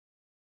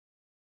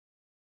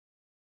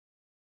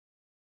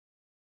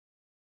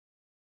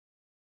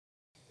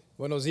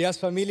Buenos días,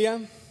 familia.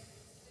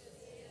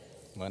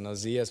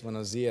 Buenos días,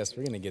 buenos días.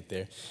 We're going to get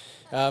there.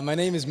 My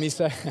name is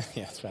Misael.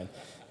 Yeah, that's fine.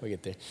 We'll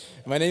get there.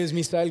 My name is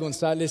Misael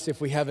Gonzalez.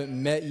 If we haven't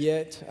met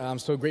yet, I'm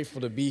so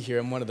grateful to be here.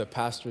 I'm one of the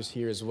pastors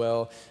here as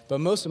well.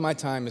 But most of my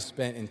time is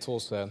spent in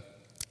Tulsa.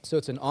 So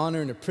it's an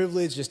honor and a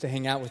privilege just to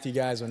hang out with you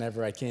guys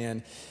whenever I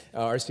can.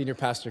 Our senior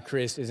pastor,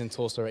 Chris, is in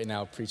Tulsa right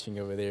now preaching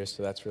over there,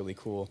 so that's really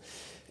cool.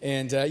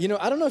 And, I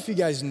don't know if you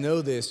guys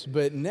know this,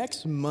 but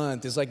next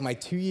month is like my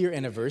 2-year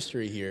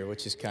anniversary here,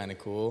 which is kind of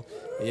cool.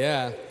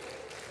 Yeah,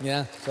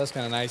 so that's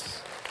kind of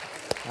nice.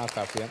 I'll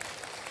copy it.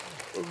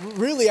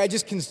 Really, I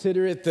just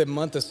consider it the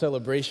month of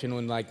celebration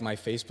when, like, my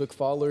Facebook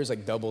followers,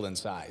 like, doubled in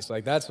size.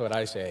 Like, that's what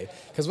I say.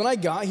 Because when I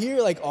got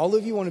here, like, all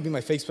of you want to be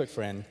my Facebook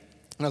friend.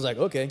 And I was like,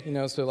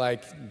 okay, so,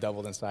 like,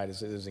 doubled in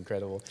size is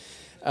incredible.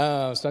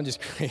 So I'm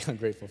just I'm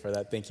grateful for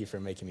that. Thank you for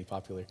making me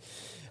popular.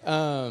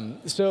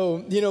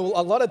 So,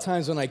 a lot of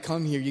times when I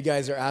come here, you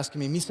guys are asking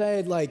me,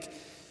 Misael, like,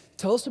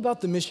 tell us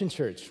about the Mission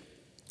Church.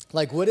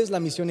 Like, what is La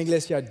Misión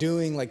Iglesia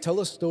doing? Like,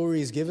 tell us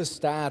stories, give us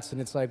stats. And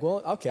it's like,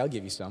 well, okay, I'll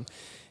give you some.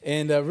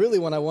 And really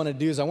what I want to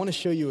do is I want to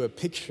show you a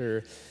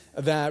picture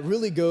that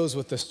really goes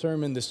with the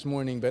sermon this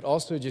morning, but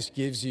also just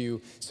gives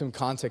you some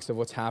context of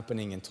what's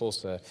happening in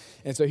Tulsa.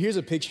 And so here's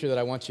a picture that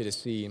I want you to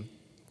see.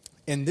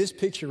 And this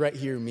picture right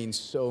here means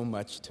so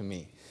much to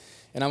me.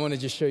 And I want to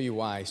just show you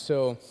why.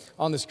 So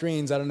on the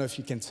screens, I don't know if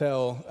you can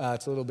tell,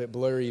 it's a little bit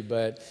blurry,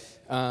 but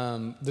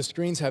the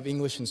screens have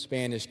English and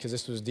Spanish because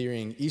this was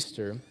during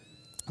Easter.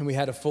 And we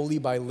had a fully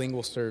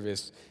bilingual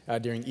service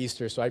during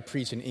Easter, so I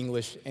preach in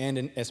English and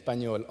in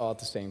Espanol all at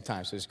the same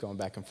time, so just going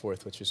back and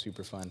forth, which is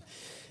super fun.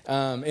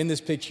 In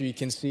this picture, you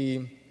can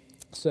see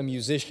some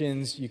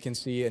musicians. You can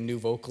see a new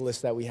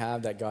vocalist that we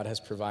have that God has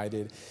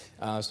provided,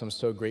 so I'm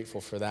so grateful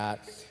for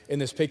that. In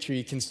this picture,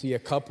 you can see a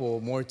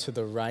couple more to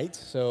the right,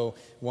 so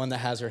one that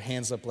has her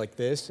hands up like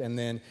this, and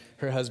then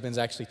her husband's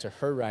actually to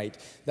her right.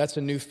 That's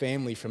a new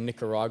family from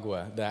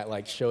Nicaragua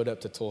that showed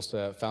up to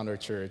Tulsa, found our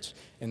church,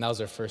 and that was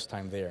their first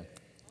time there.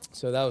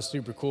 So that was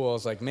super cool. I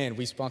was like, man,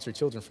 we sponsor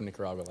children from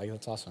Nicaragua.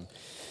 That's awesome.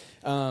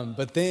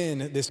 But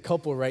then this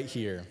couple right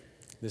here,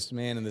 this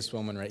man and this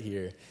woman right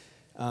here,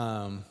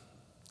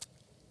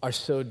 are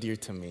so dear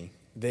to me.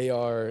 They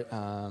are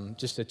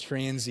just a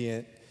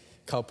transient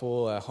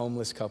couple, a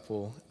homeless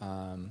couple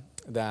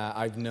that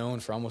I've known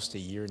for almost a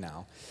year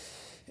now.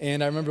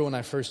 And I remember when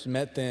I first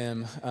met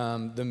them,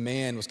 the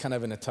man was kind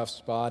of in a tough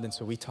spot. And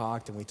so we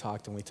talked and we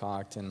talked and we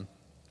talked. And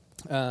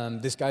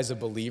this guy's a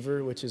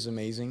believer, which is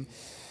amazing.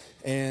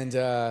 And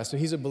so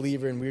he's a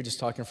believer, and we were just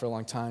talking for a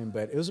long time.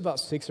 But it was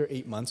about 6 or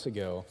 8 months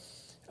ago.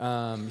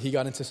 He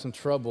got into some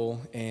trouble,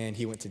 and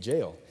he went to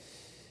jail.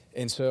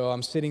 And so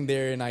I'm sitting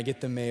there, and I get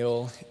the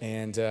mail,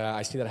 and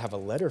I see that I have a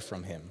letter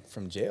from him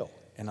from jail.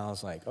 And I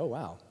was like, oh,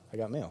 wow, I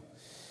got mail.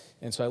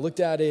 And so I looked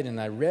at it, and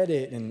I read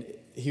it, and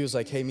he was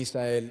like, hey,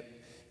 Misael,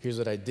 here's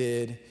what I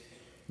did.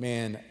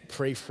 Man,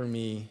 pray for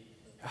me.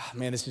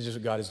 Man, this is just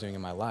what God is doing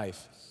in my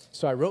life.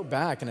 So I wrote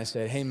back and I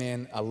said, hey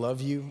man, I love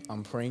you,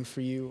 I'm praying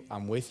for you,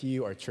 I'm with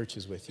you, our church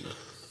is with you.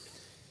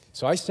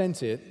 So I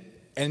sent it,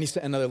 and he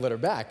sent another letter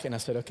back, and I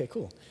said, okay,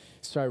 cool.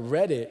 So I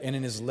read it, and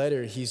in his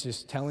letter, he's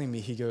just telling me,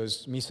 he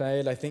goes,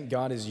 Misael, I think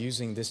God is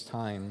using this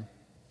time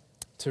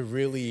to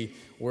really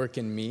work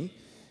in me.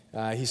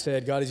 He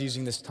said, God is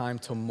using this time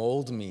to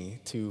mold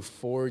me, to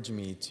forge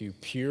me, to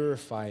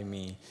purify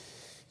me.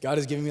 God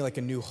is giving me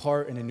a new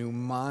heart and a new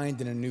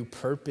mind and a new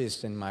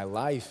purpose in my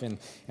life. And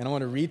I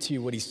want to read to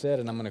you what he said,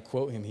 and I'm going to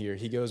quote him here.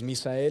 He goes,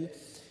 Misael,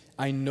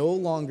 I no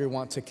longer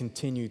want to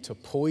continue to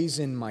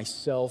poison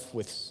myself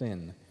with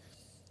sin,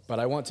 but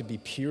I want to be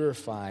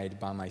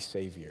purified by my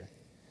Savior.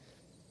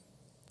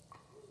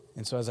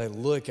 And so as I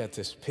look at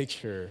this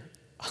picture,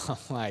 I'm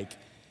like,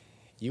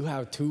 you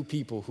have two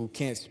people who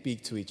can't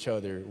speak to each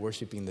other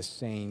worshiping the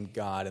same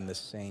God in the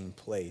same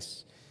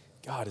place.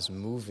 God is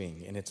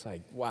moving, and it's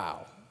like,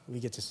 wow. We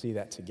get to see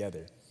that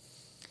together.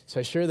 So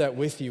I share that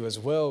with you as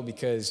well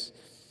because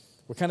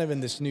we're kind of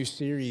in this new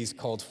series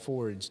called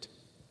Forged.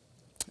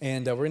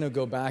 And we're going to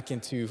go back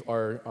into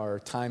our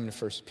time in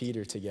 1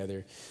 Peter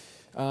together.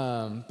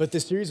 But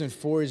this series in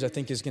Forged, I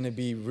think, is going to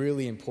be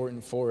really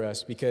important for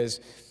us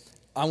because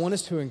I want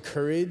us to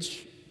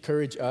encourage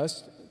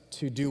us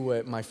to do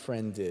what my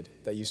friend did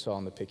that you saw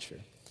in the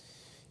picture.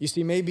 You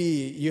see, maybe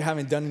you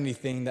haven't done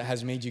anything that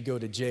has made you go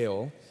to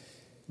jail.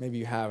 Maybe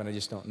you have, and I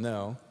just don't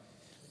know.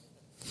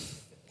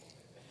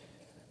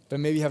 But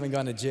maybe you haven't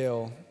gone to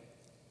jail.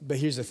 But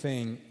here's the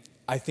thing.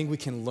 I think we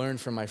can learn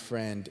from my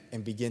friend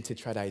and begin to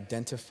try to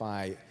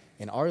identify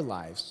in our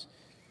lives,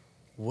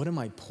 what am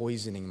I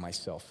poisoning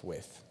myself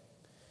with?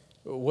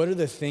 What are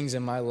the things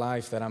in my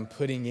life that I'm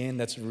putting in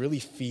that's really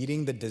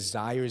feeding the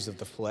desires of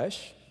the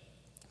flesh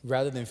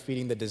rather than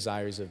feeding the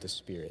desires of the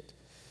Spirit?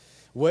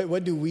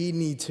 What do we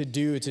need to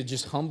do to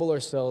just humble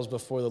ourselves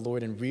before the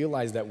Lord and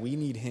realize that we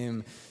need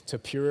Him to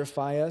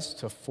purify us,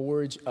 to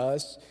forge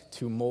us,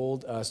 to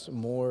mold us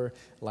more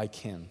like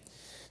Him?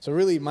 So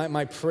really,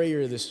 my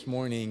prayer this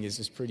morning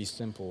is pretty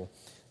simple,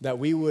 that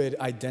we would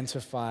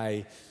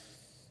identify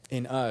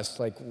in us,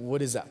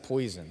 what is that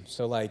poison?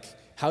 So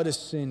how does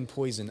sin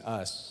poison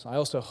us? I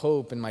also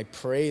hope and I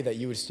pray that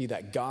you would see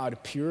that God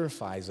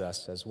purifies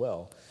us as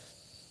well.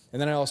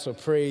 And then I also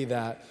pray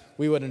that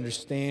we would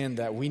understand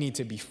that we need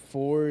to be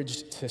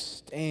forged to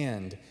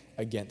stand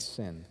against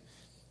sin.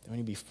 That we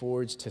need to be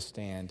forged to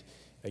stand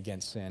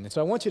against sin. And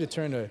so I want you to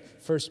turn to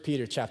 1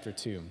 Peter chapter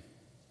 2.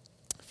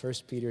 1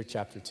 Peter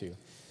chapter 2.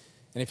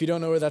 And if you don't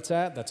know where that's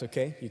at, that's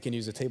okay. You can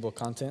use the table of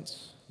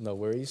contents. No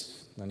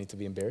worries. No need to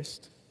be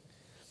embarrassed.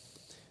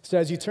 So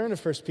as you turn to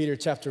 1 Peter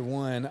chapter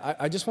 1,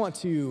 I just want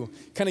to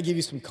kind of give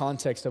you some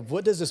context of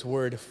what does this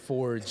word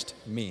forged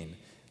mean?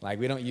 Like,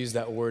 we don't use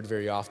that word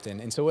very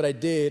often. And so what I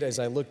did is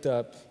I looked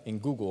up in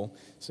Google.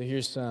 So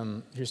here's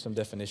some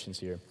definitions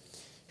here.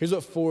 Here's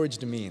what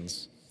forged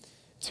means.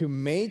 To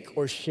make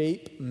or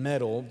shape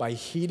metal by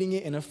heating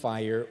it in a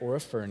fire or a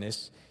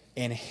furnace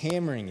and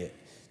hammering it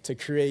to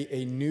create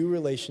a new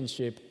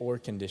relationship or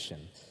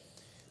condition.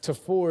 To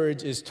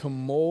forge is to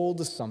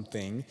mold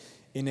something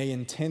in an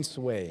intense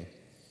way.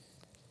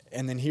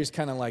 And then here's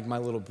kind of like my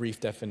little brief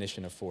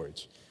definition of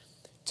forge.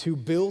 To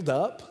build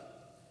up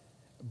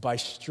by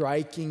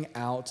striking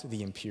out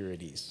the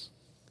impurities.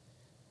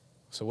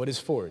 So what is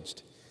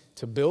forged?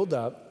 To build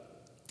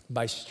up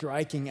by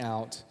striking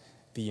out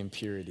the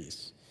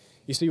impurities.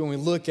 You see, when we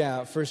look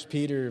at 1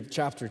 Peter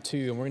chapter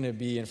 2, and we're going to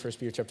be in 1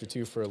 Peter chapter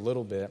 2 for a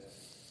little bit,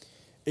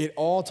 it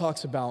all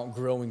talks about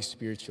growing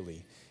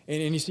spiritually.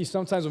 And you see,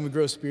 sometimes when we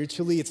grow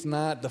spiritually, it's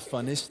not the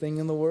funnest thing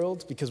in the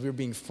world because we're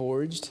being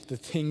forged. The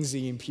things,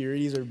 the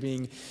impurities are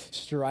being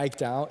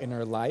striked out in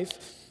our life.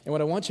 And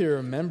what I want you to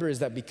remember is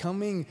that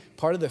becoming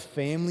part of the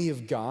family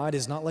of God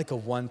is not like a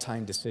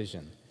one-time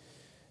decision.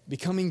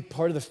 Becoming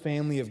part of the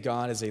family of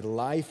God is a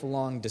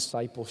lifelong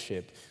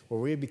discipleship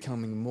where we're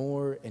becoming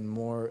more and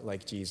more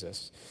like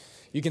Jesus.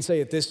 You can say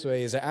it this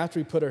way, is that after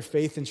we put our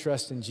faith and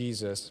trust in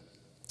Jesus,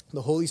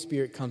 the Holy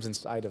Spirit comes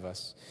inside of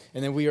us.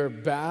 And then we are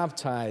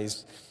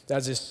baptized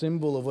as a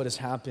symbol of what has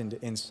happened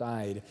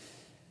inside.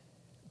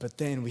 But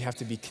then we have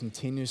to be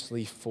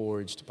continuously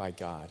forged by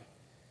God.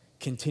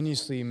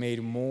 Continuously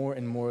made more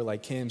and more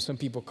like Him. Some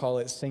people call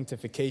it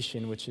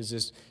sanctification, which is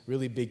this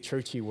really big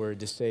churchy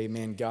word to say,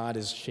 man, God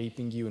is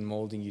shaping you and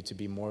molding you to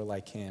be more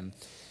like Him.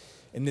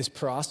 And this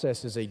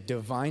process is a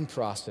divine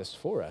process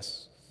for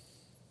us.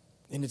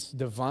 And it's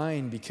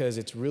divine because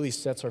it really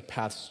sets our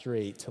path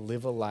straight to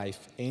live a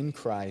life in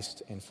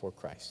Christ and for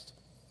Christ.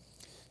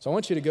 So I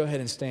want you to go ahead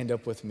and stand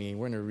up with me.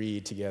 We're going to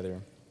read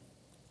together.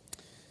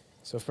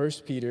 So 1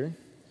 Peter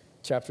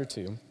chapter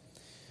 2.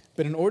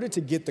 But in order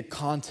to get the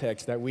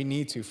context that we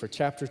need to for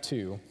chapter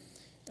 2,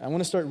 I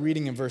want to start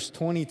reading in verse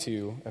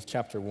 22 of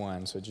chapter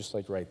 1, so just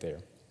like right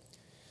there.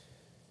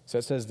 So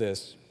it says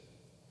this,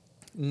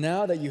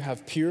 now that you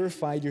have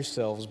purified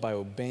yourselves by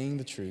obeying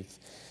the truth,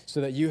 so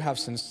that you have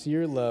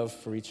sincere love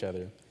for each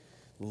other,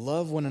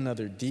 love one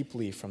another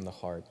deeply from the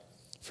heart.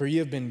 For you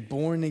have been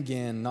born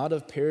again, not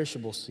of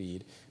perishable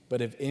seed,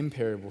 but of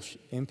imperishable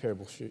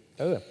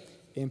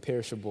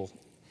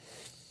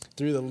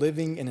through the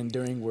living and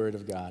enduring word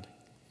of God.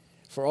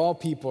 For all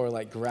people are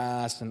like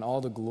grass, and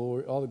all the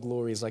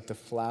glory is like the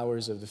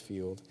flowers of the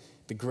field.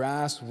 The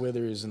grass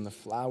withers and the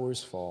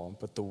flowers fall,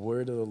 but the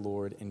word of the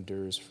Lord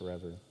endures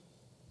forever.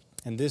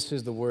 And this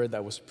is the word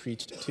that was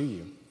preached to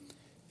you.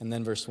 And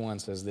then verse 1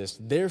 says this,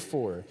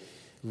 therefore,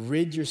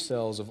 rid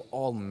yourselves of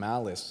all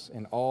malice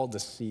and all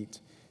deceit,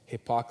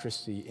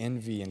 hypocrisy,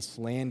 envy, and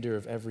slander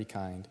of every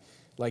kind.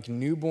 Like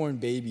newborn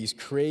babies,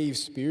 crave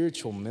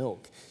spiritual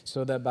milk,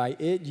 so that by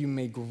it you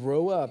may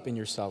grow up in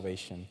your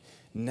salvation,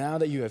 now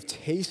that you have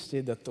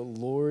tasted that the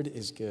Lord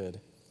is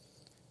good.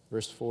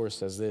 Verse 4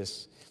 says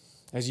this,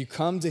 as you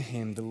come to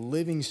Him, the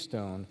living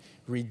stone,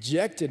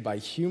 rejected by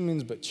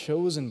humans but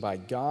chosen by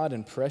God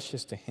and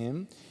precious to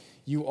Him,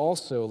 you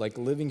also, like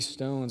living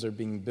stones, are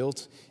being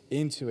built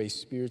into a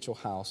spiritual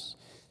house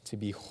to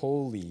be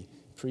holy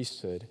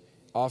priesthood,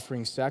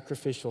 offering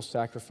sacrificial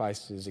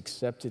sacrifices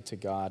accepted to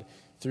God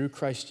through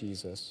Christ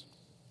Jesus.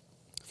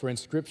 For in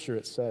Scripture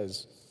it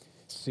says,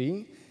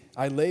 see,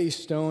 I lay a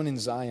stone in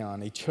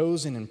Zion, a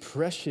chosen and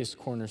precious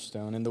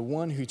cornerstone, and the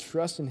one who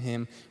trusts in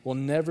Him will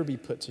never be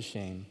put to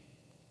shame.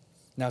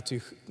 Now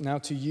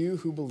to you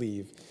who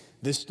believe,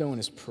 this stone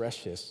is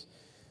precious,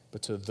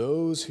 but to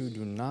those who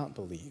do not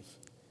believe,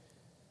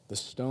 the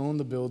stone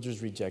the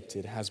builders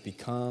rejected has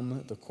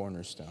become the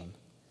cornerstone,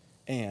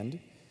 and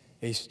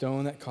a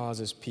stone that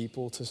causes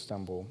people to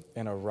stumble,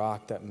 and a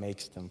rock that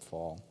makes them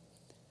fall.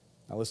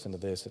 Now listen to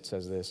this. It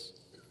says this.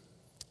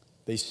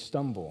 They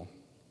stumble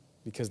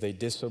because they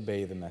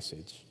disobey the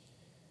message,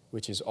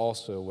 which is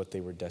also what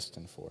they were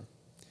destined for.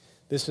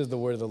 This is the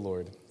word of the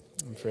Lord,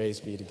 and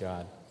praise be to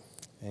God.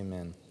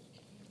 Amen.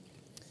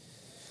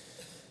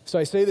 So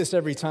I say this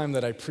every time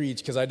that I preach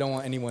because I don't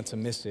want anyone to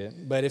miss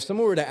it. But if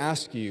someone were to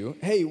ask you,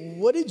 hey,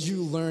 what did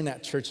you learn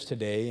at church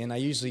today? And I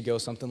usually go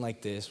something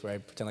like this, where I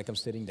pretend like I'm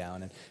sitting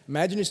down. And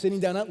imagine you're sitting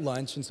down at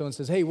lunch and someone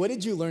says, hey, what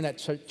did you learn at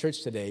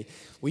church today?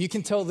 Well, you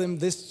can tell them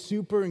this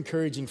super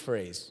encouraging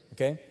phrase,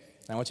 okay?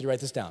 And I want you to write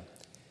this down.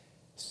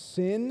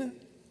 Sin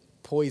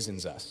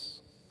poisons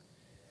us.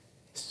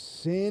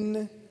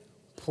 Sin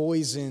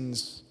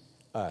poisons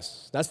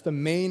us. That's the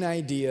main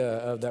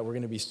idea that we're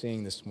going to be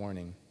seeing this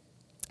morning.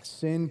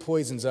 Sin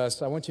poisons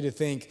us. I want you to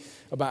think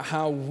about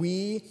how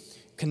we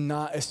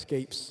cannot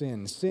escape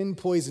sin. Sin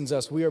poisons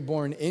us. We are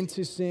born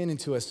into sin,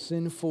 into a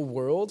sinful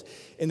world.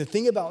 And the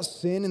thing about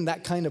sin and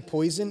that kind of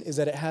poison is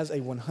that it has a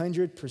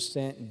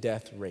 100%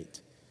 death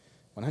rate.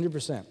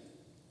 100%.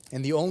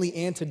 And the only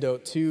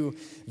antidote to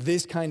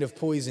this kind of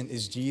poison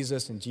is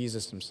Jesus and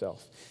Jesus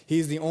himself.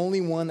 He's the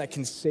only one that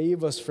can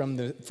save us from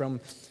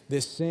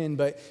this sin.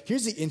 But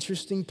here's the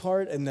interesting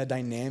part and the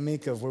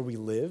dynamic of where we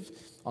live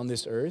on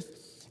this earth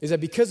is that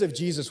because of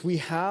Jesus, we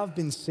have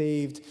been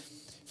saved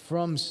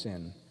from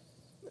sin.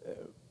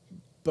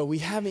 But we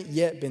haven't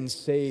yet been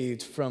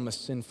saved from a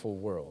sinful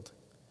world.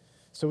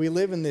 So we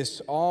live in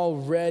this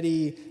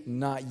already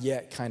not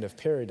yet kind of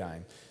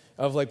paradigm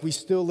of like we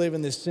still live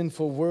in this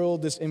sinful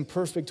world, this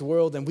imperfect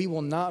world, and we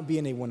will not be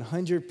in a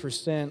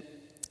 100%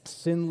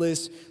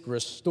 sinless,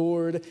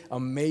 restored,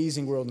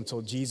 amazing world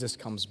until Jesus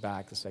comes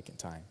back the second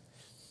time.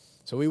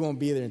 So we won't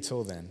be there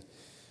until then.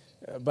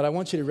 But I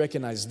want you to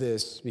recognize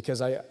this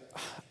because I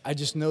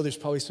just know there's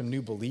probably some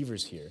new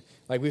believers here.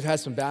 Like we've had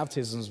some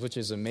baptisms, which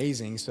is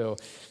amazing. So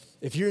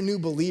if you're a new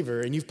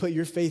believer and you've put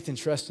your faith and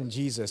trust in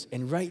Jesus,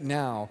 and right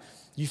now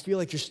you feel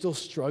like you're still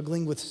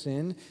struggling with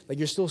sin, like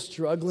you're still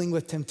struggling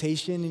with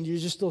temptation, and you're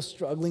just still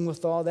struggling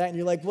with all that, and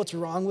you're like, what's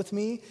wrong with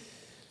me?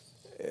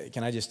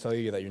 Can I just tell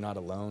you that you're not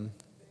alone?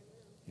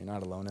 You're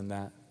not alone in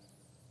that.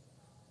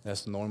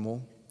 That's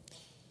normal.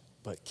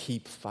 But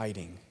keep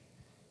fighting.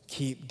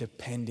 Keep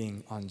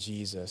depending on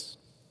Jesus.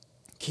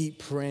 Keep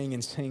praying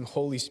and saying,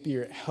 Holy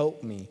Spirit,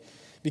 help me.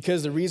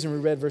 Because the reason we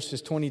read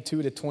verses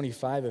 22 to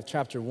 25 of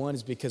chapter 1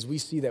 is because we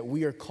see that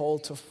we are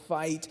called to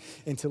fight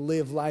and to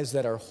live lives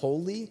that are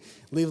holy,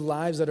 live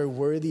lives that are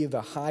worthy of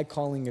the high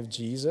calling of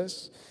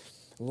Jesus,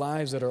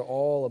 lives that are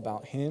all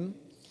about him.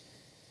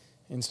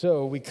 And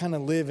so we kind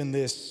of live in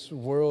this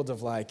world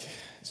of like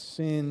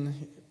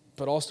sin,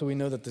 but also we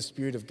know that the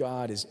Spirit of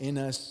God is in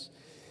us.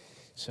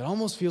 So it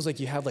almost feels like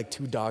you have like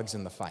two dogs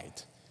in the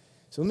fight.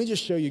 So let me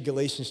just show you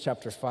Galatians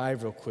chapter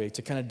 5 real quick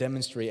to kind of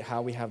demonstrate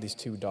how we have these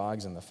two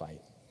dogs in the fight.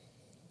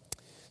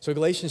 So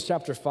Galatians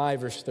chapter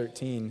 5, verse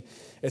 13,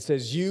 it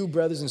says, you,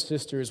 brothers and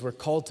sisters, were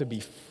called to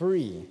be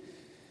free,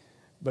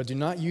 but do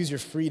not use your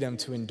freedom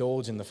to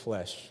indulge in the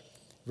flesh.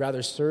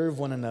 Rather, serve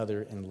one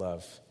another in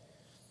love.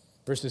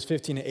 Verses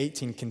 15 to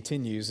 18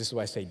 continues, this is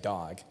why I say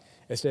dog.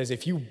 It says,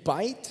 if you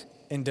bite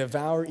and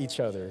devour each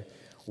other,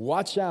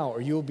 watch out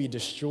or you will be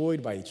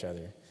destroyed by each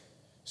other.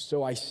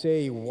 So I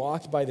say,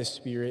 walk by the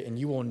Spirit, and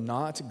you will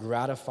not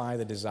gratify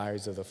the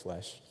desires of the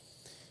flesh.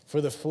 For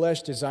the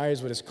flesh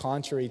desires what is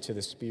contrary to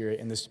the Spirit,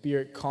 and the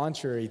Spirit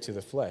contrary to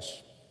the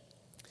flesh.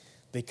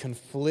 They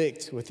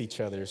conflict with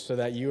each other so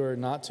that you are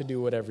not to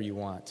do whatever you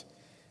want.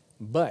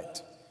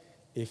 But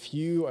if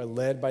you are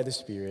led by the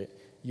Spirit,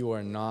 you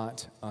are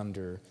not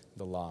under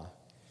the law.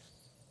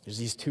 There's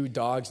these two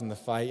dogs in the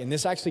fight, and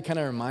this actually kind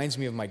of reminds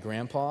me of my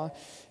grandpa.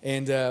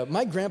 And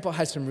my grandpa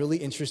had some really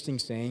interesting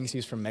sayings. He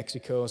was from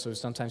Mexico, so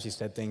sometimes he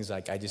said things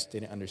like I just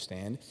didn't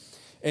understand.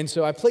 And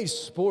so I played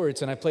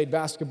sports, and I played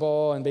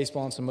basketball and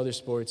baseball and some other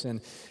sports.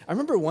 And I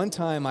remember one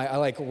time I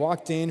like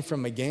walked in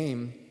from a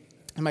game,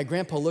 and my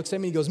grandpa looks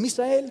at me and he goes,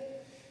 Misael,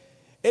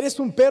 eres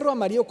un perro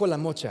amarillo con la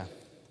mocha.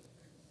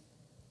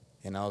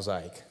 And I was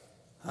like,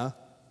 huh?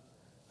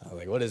 I was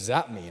like, what does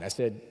that mean? I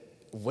said,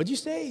 what'd you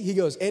say? He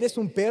goes, eres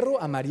un perro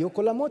amarillo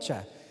con la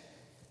mocha.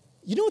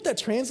 You know what that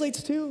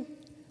translates to?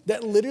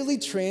 That literally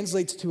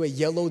translates to a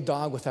yellow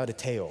dog without a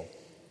tail.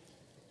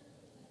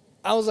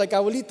 I was like,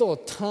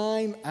 abuelito,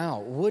 time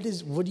out. What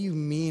do you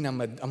mean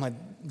I'm a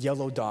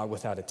yellow dog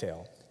without a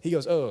tail? He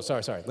goes, oh,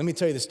 sorry. Let me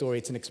tell you the story.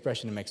 It's an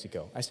expression in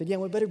Mexico. I said, yeah,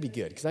 well, it better be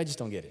good because I just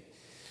don't get it.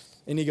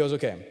 And he goes,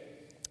 okay.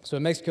 So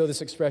in Mexico,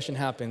 this expression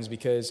happens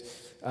because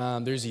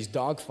there's these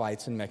dog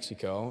fights in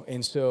Mexico.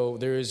 And so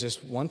there is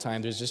this one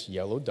time, there's this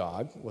yellow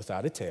dog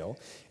without a tail,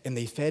 and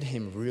they fed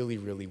him really,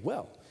 really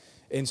well.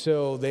 And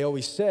so they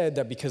always said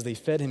that because they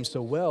fed him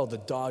so well, the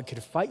dog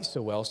could fight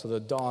so well, so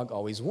the dog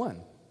always won.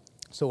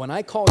 So when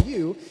I call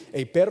you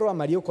a perro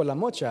amarillo con la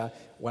mocha,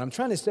 what I'm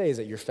trying to say is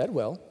that you're fed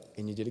well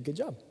and you did a good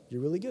job.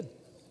 You're really good.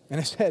 And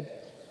I said,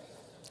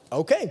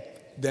 okay,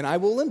 then I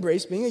will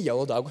embrace being a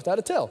yellow dog without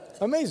a tail.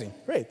 Amazing.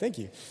 Great. Thank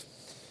you.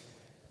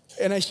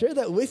 And I share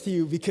that with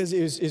you because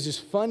it's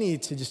just funny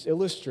to just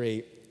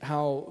illustrate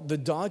how the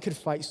dog could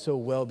fight so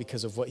well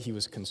because of what he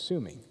was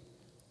consuming.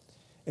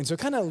 And so it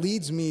kind of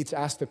leads me to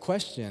ask the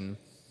question,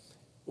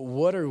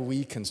 what are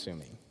we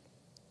consuming?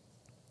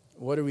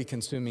 What are we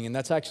consuming? And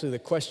that's actually the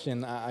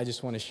question I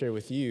just want to share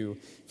with you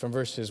from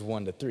verses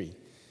 1 to 3.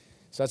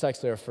 So that's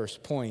actually our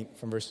first point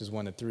from verses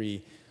 1 to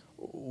 3.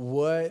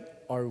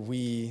 What are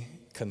we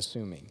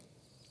consuming?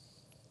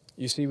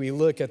 You see, we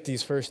look at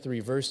these first 3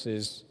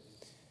 verses,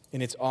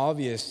 and it's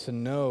obvious to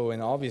know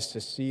and obvious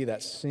to see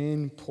that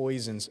sin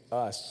poisons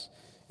us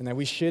and that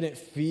we shouldn't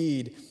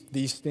feed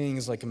these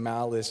things like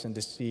malice and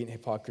deceit and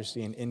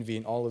hypocrisy and envy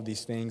and all of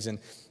these things. And,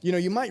 you know,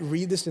 you might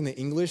read this in the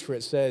English where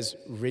it says,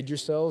 rid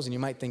yourselves, and you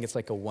might think it's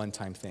like a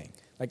one-time thing.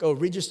 Like, oh,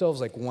 rid yourselves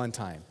like one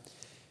time.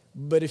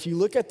 But if you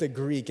look at the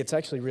Greek, it's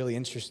actually really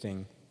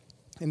interesting.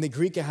 In the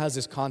Greek, it has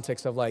this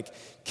context of like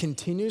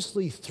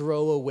continuously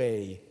throw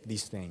away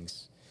these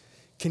things.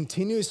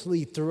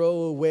 Continuously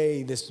throw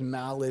away this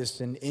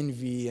malice and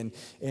envy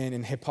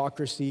and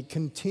hypocrisy.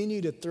 Continue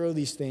to throw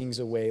these things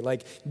away.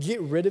 Like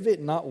get rid of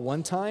it, not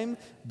one time,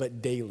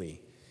 but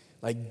daily.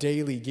 Like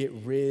daily get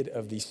rid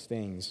of these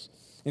things.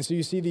 And so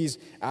you see these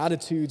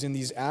attitudes and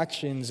these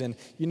actions, and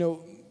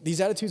these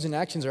attitudes and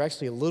actions are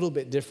actually a little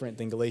bit different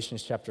than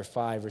Galatians chapter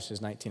 5,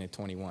 verses 19 to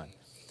 21.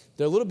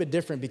 They're a little bit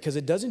different because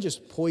it doesn't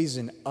just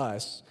poison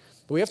us,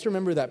 but we have to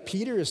remember that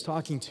Peter is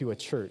talking to a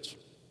church.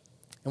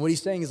 And what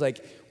he's saying is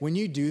like, when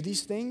you do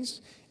these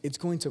things, it's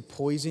going to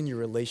poison your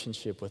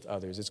relationship with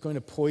others. It's going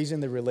to poison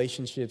the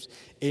relationships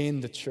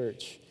in the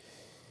church.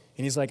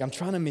 And he's like, I'm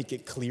trying to make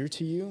it clear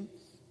to you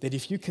that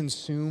if you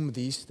consume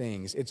these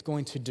things, it's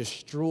going to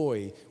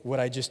destroy what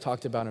I just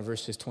talked about in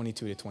verses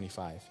 22 to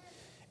 25.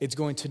 It's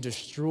going to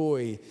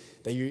destroy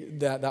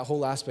that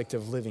whole aspect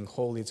of living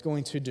holy. It's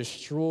going to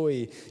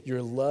destroy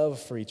your love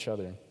for each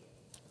other.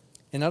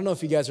 And I don't know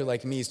if you guys are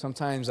like me.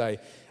 Sometimes I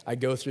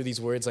go through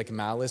these words like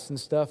malice and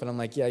stuff, and I'm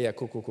like, yeah,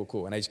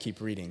 cool. And I just keep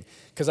reading.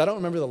 Because I don't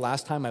remember the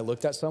last time I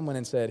looked at someone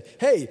and said,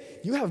 hey,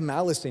 you have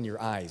malice in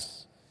your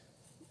eyes.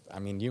 I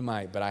mean, you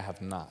might, but I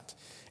have not.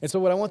 And so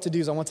what I want to do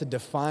is I want to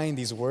define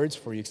these words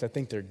for you because I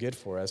think they're good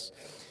for us.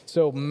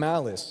 So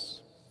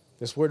malice,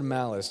 this word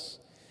malice,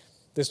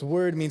 this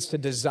word means to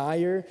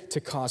desire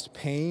to cause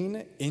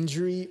pain,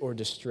 injury, or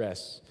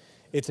distress.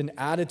 It's an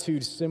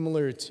attitude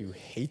similar to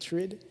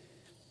hatred,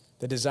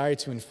 the desire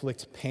to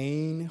inflict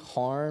pain,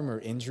 harm, or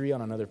injury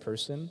on another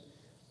person.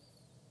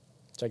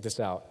 Check this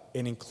out.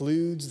 It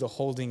includes the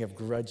holding of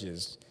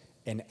grudges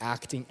and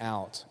acting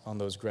out on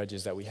those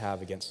grudges that we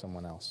have against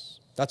someone else.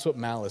 That's what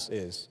malice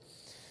is.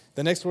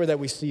 The next word that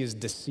we see is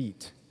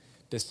deceit.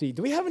 Deceit.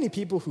 Do we have any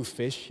people who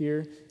fish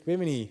here? Do we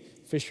have any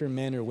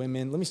fishermen or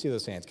women? Let me see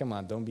those hands. Come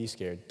on, don't be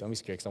scared. Don't be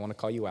scared because I want to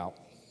call you out.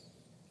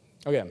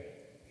 Okay.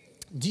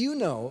 Do you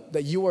know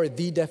that you are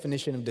the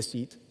definition of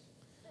deceit?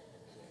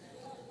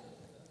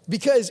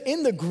 Because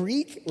in the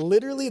Greek,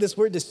 literally, this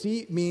word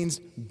deceit means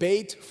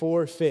bait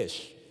for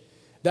fish.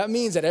 That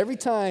means that every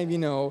time,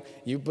 you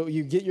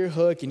get your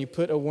hook and you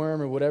put a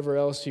worm or whatever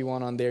else you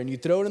want on there and you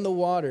throw it in the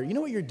water, you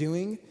know what you're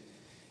doing?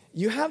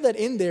 You have that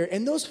in there,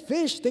 and those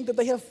fish think that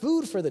they have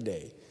food for the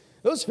day.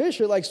 Those fish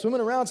are like swimming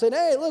around saying,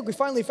 hey, look, we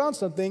finally found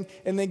something.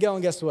 And they go,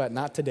 and guess what?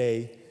 Not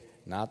today.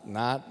 Not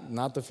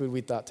the food we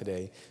thought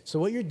today. So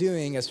what you're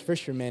doing as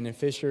fishermen and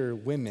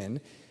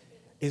fisherwomen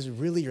is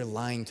really you're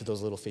lying to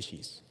those little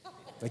fishies.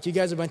 Like you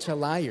guys are a bunch of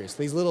liars,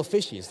 these little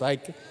fishies.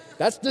 Like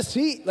that's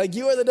deceit. Like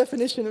you are the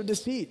definition of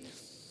deceit.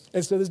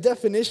 And so this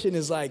definition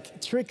is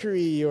like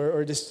trickery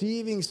or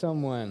deceiving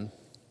someone.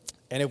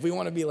 And if we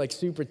want to be like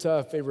super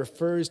tough, it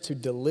refers to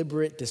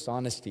deliberate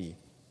dishonesty.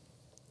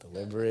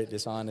 Deliberate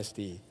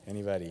dishonesty.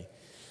 Anybody?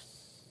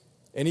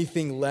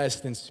 Anything less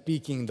than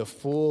speaking the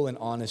full and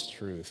honest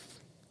truth.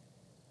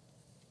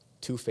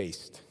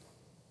 Two-faced.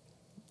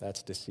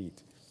 That's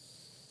deceit.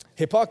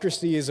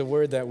 Hypocrisy is a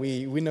word that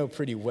we know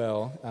pretty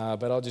well,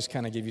 but I'll just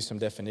kind of give you some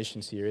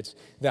definitions here. It's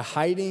the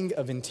hiding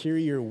of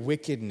interior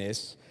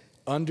wickedness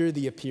under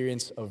the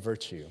appearance of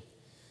virtue.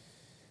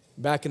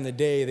 Back in the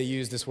day, they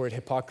used this word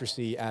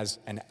hypocrisy as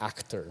an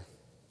actor.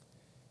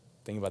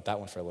 Think about that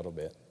one for a little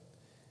bit.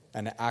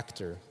 An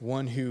actor,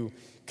 one who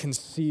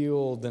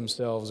concealed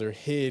themselves or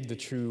hid the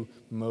true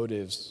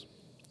motives.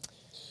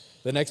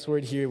 The next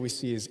word here we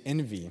see is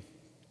envy.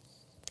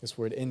 This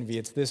word envy,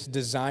 it's this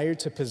desire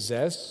to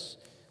possess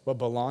what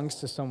belongs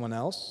to someone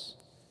else.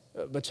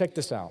 But check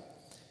this out.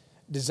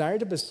 Desire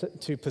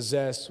to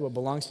possess what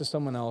belongs to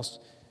someone else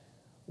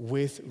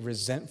with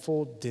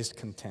resentful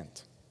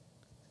discontent.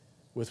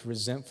 With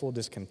resentful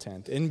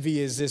discontent.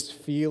 Envy is this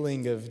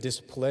feeling of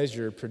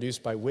displeasure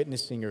produced by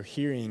witnessing or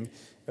hearing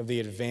of the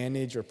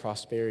advantage or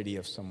prosperity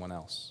of someone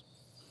else.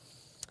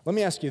 Let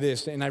me ask you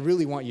this, and I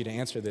really want you to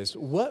answer this.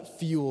 What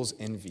fuels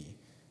envy?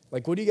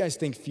 Like, what do you guys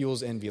think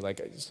fuels envy? Like,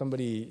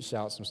 somebody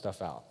shout some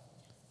stuff out.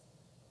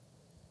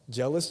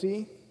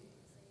 Jealousy?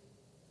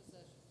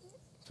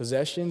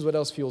 Possessions? What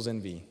else fuels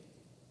envy?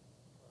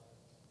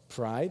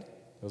 Pride?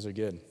 Those are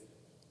good.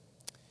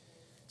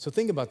 So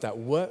think about that.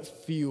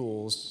 What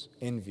fuels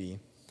envy?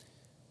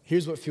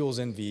 Here's what fuels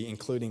envy,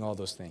 including all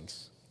those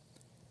things.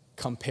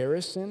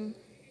 Comparison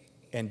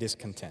and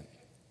discontent.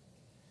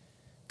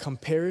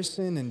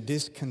 Comparison and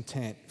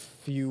discontent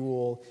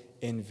fuel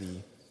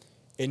envy.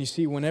 And you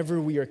see, whenever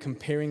we are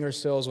comparing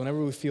ourselves,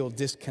 whenever we feel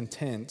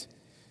discontent,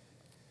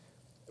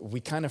 we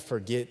kind of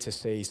forget to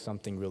say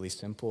something really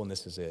simple, and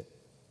this is it.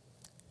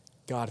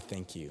 God,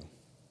 thank you.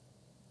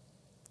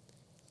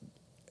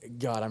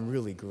 God, I'm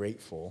really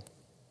grateful.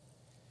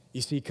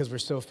 You see, because we're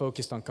so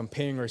focused on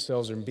comparing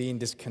ourselves and being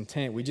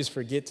discontent, we just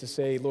forget to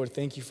say, Lord,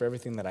 thank you for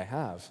everything that I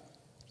have.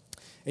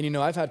 And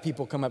I've had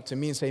people come up to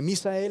me and say,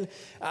 Misael,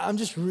 I'm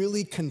just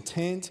really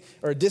content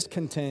or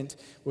discontent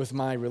with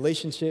my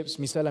relationships.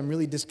 Misael, I'm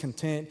really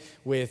discontent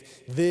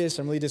with this.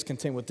 I'm really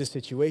discontent with this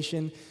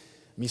situation.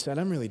 Misael,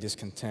 I'm really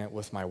discontent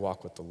with my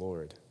walk with the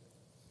Lord.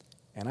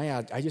 And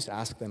I just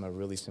ask them a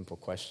really simple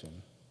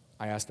question.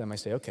 I ask them, I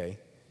say, okay,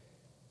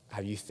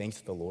 have you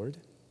thanked the Lord?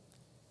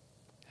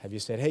 Have you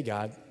said, hey,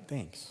 God,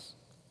 thanks?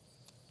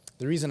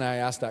 The reason I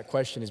ask that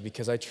question is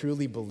because I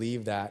truly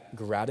believe that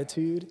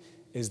gratitude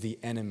is the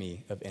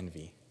enemy of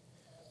envy.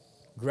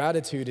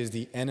 Gratitude is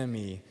the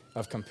enemy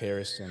of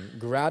comparison.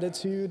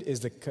 Gratitude is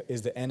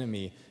the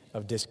enemy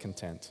of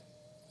discontent.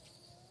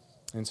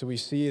 And so we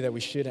see that we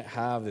shouldn't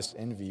have this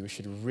envy. We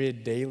should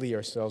rid daily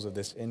ourselves of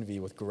this envy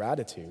with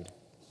gratitude.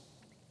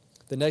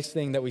 The next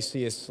thing that we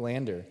see is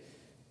slander.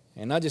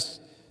 And not just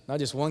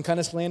one kind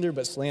of slander,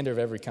 but slander of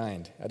every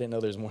kind. I didn't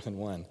know there's more than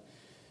one.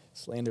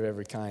 Slander of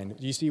every kind.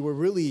 You see, we're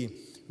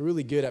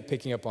really good at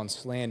picking up on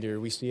slander.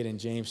 We see it in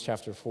James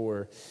chapter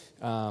 4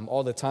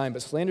 all the time.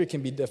 But slander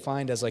can be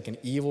defined as like an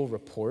evil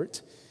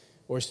report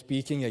or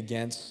speaking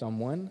against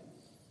someone.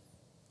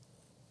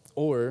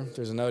 Or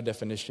there's another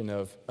definition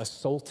of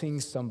assaulting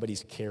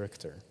somebody's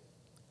character.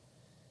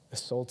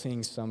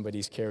 Assaulting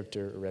somebody's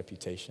character or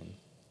reputation.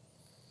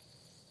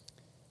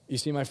 You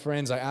see, my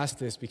friends, I ask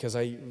this because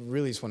I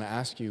really just want to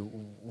ask you,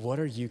 what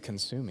are you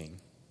consuming?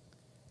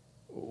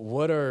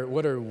 What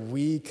are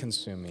we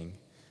consuming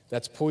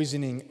that's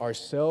poisoning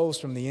ourselves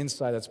from the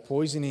inside, that's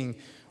poisoning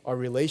our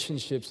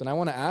relationships? And I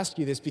want to ask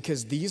you this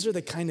because these are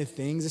the kind of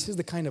things, this is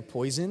the kind of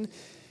poison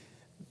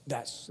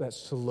that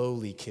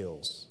slowly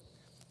kills.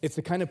 It's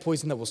the kind of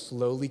poison that will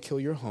slowly kill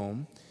your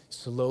home,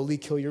 slowly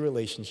kill your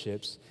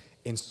relationships,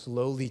 and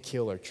slowly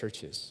kill our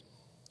churches.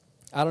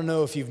 I don't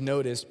know if you've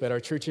noticed, but our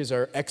churches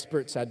are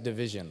experts at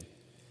division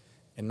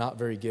and not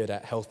very good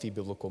at healthy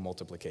biblical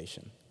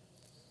multiplication.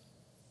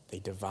 They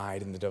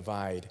divide and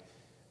divide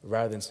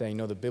rather than saying,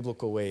 no, the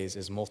biblical ways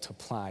is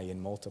multiply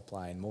and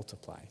multiply and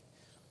multiply.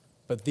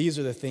 But these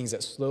are the things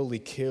that slowly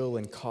kill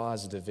and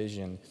cause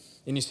division.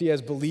 And you see,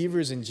 as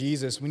believers in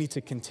Jesus, we need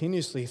to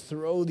continuously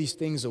throw these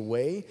things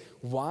away.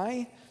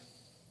 Why?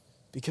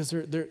 Because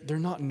they're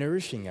not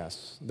nourishing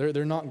us.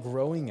 They're not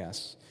growing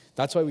us.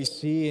 That's why we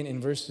see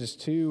in verses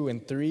 2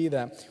 and 3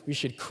 that we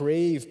should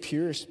crave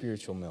pure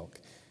spiritual milk,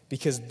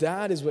 because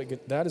that is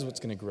what's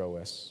going to grow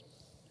us,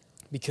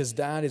 because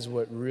that is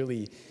what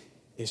really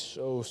is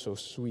so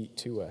sweet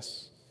to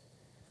us.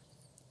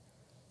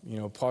 You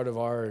know, part of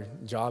our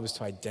job is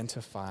to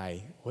identify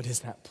what is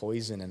that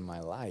poison in my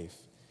life.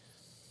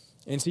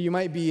 And so you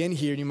might be in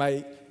here and you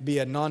might be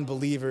a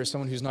non-believer,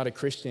 someone who's not a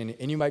Christian,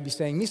 and you might be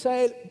saying,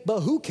 Misael,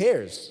 but who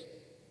cares?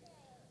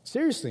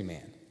 Seriously,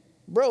 man.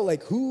 Bro,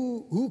 like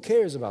who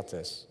cares about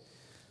this?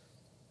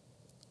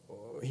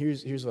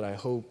 Here's what I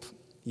hope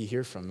you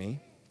hear from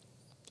me,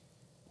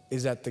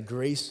 is that the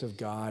grace of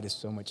God is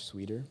so much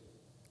sweeter.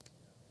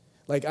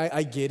 Like,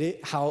 I get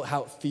it, how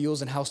it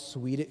feels and how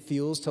sweet it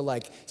feels to,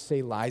 like,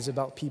 say lies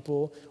about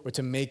people or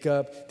to make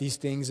up these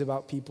things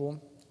about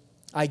people.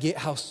 I get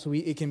how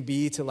sweet it can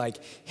be to, like,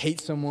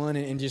 hate someone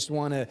and just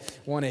want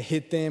to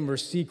hit them or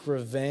seek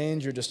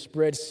revenge or to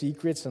spread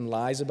secrets and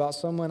lies about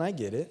someone. I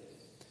get it.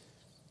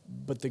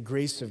 But the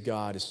grace of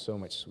God is so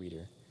much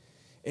sweeter.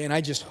 And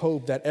I just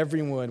hope that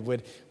everyone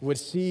would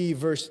see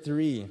verse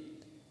 3.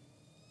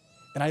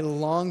 And I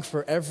long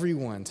for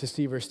everyone to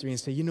see verse 3 and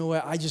say, you know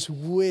what, I just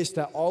wish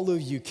that all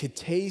of you could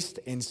taste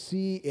and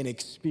see and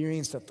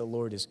experience that the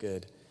Lord is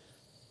good.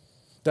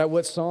 That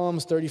what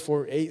Psalms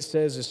 34:8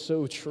 says is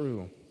so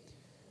true.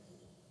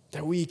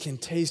 That we can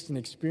taste and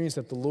experience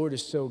that the Lord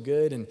is so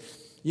good. And,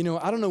 you know,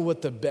 I don't know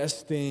what the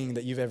best thing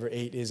that you've ever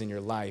ate is in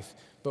your life,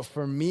 but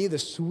for me, the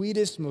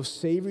sweetest, most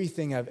savory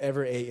thing I've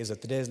ever ate is a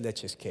tres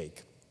leches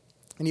cake.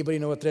 Anybody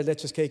know what tres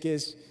leches cake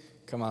is?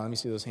 Come on, let me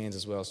see those hands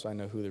as well so I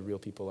know who the real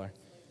people are.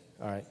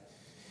 All right.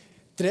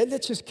 Tres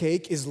leches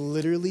cake is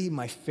literally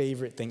my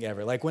favorite thing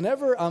ever. Like,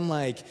 whenever I'm,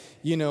 like,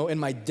 you know, in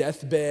my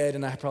deathbed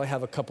and I probably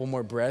have a couple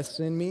more breaths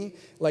in me,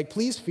 like,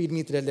 please feed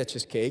me tres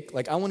leches cake.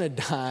 Like, I want to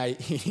die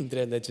eating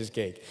tres leches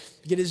cake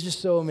because it's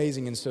just so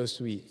amazing and so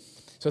sweet.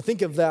 So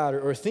think of that,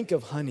 or think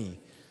of honey.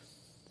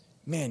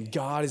 Man,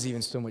 God is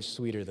even so much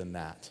sweeter than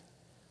that.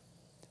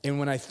 And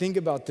when I think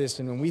about this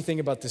and when we think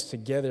about this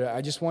together,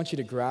 I just want you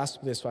to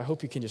grasp this, so I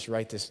hope you can just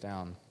write this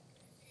down.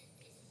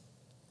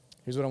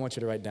 Here's what I want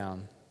you to write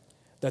down.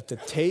 That the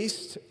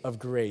taste of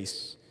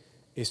grace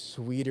is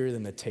sweeter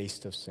than the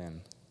taste of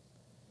sin.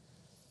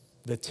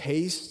 The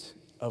taste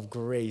of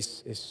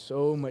grace is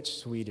so much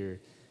sweeter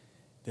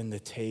than the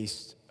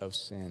taste of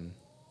sin.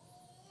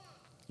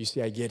 You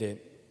see, I get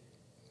it.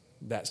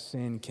 That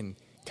sin can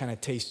kind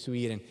of taste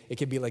sweet, and it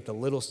can be like the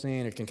little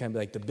sin, or it can kind of be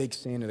like the big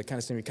sin, or the kind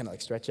of sin where you kind of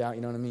like stretch out,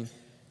 you know what I mean?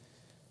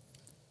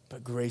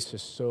 But grace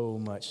is so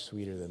much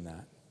sweeter than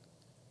that.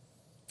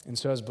 And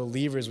so as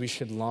believers, we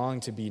should long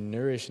to be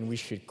nourished, and we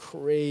should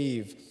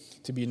crave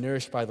to be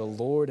nourished by the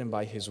Lord and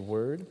by his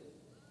word.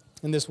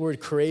 And this word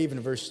crave in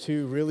verse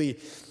 2 really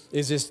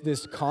is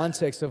this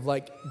context of,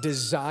 like,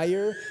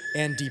 desire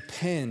and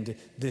depend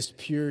this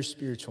pure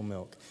spiritual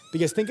milk.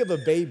 Because think of a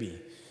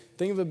baby.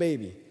 Think of a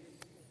baby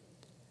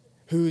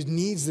who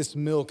needs this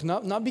milk,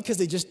 not because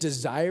they just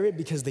desire it,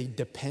 because they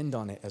depend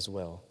on it as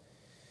well.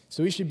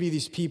 So we should be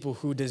these people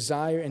who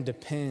desire and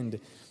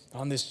depend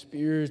on this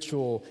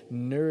spiritual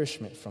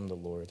nourishment from the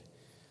Lord.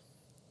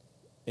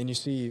 And you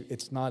see,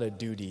 it's not a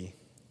duty.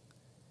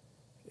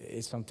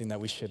 It's something that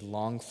we should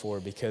long for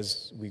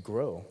because we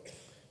grow,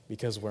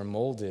 because we're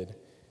molded,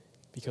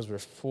 because we're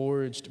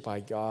forged by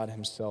God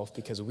himself,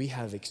 because we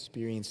have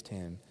experienced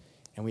him,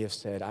 and we have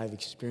said, I've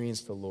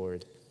experienced the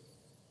Lord,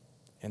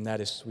 and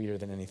that is sweeter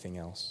than anything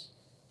else.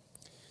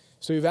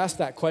 So we've asked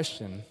that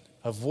question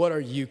of what are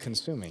you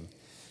consuming?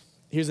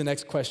 Here's the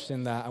next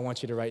question that I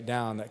want you to write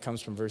down that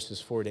comes from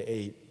verses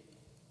 4-8.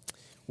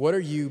 What are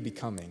you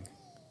becoming?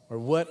 Or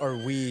what are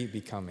we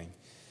becoming?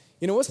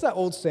 You know, what's that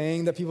old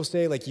saying that people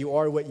say, like, you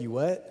are what you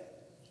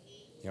what?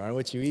 You are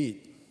what you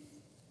eat.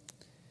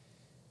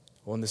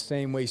 Well, in the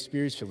same way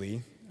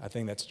spiritually, I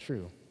think that's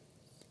true.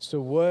 So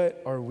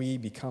what are we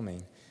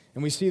becoming?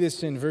 And we see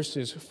this in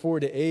verses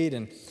 4-8,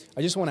 and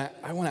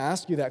I want to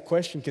ask you that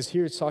question because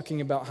here it's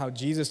talking about how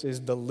Jesus is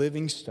the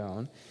living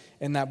stone,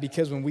 and that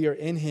because when we are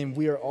in him,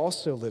 we are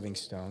also living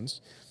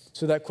stones.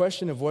 So that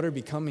question of what are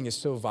becoming is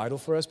so vital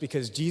for us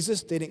because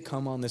Jesus didn't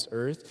come on this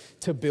earth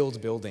to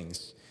build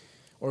buildings.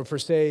 Or per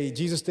se,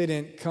 Jesus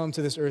didn't come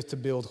to this earth to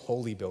build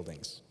holy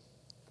buildings.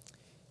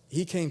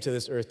 He came to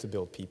this earth to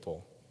build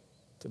people,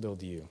 to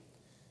build you,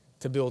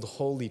 to build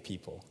holy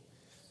people.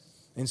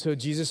 And so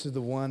Jesus is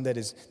the one that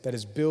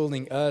is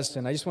building us.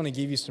 And I just want to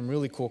give you some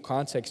really cool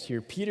context here.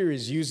 Peter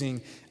is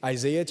using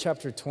Isaiah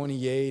chapter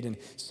 28 and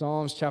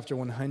Psalms chapter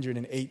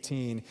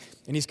 118.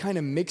 And he's kind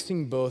of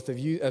mixing both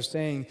of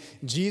saying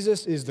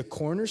Jesus is the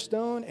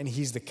cornerstone and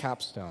he's the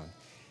capstone.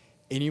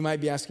 And you might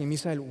be asking me,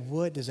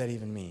 what does that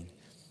even mean?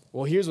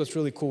 Well, here's what's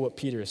really cool what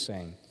Peter is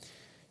saying.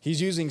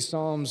 He's using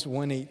Psalms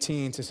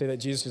 118 to say that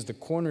Jesus is the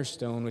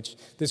cornerstone, which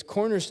this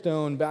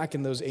cornerstone back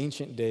in those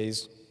ancient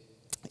days,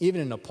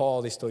 even in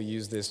Nepal, they still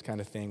use this kind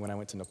of thing when I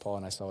went to Nepal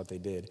and I saw what they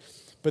did.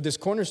 But this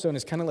cornerstone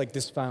is kind of like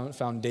this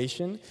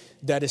foundation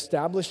that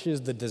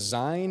establishes the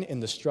design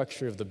and the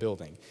structure of the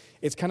building.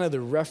 It's kind of the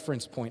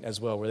reference point as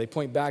well, where they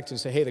point back to and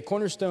say, hey, the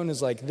cornerstone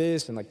is like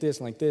this and like this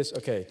and like this.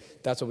 Okay,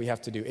 that's what we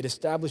have to do. It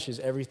establishes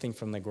everything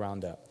from the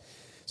ground up.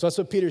 So that's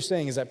what Peter's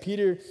saying, is that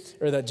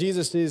that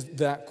Jesus is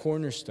that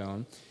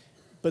cornerstone,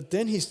 but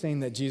then he's saying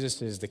that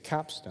Jesus is the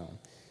capstone.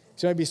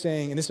 So you might be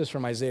saying, and this is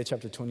from Isaiah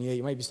chapter 28,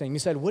 you might be saying,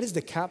 what is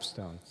the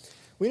capstone?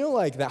 We know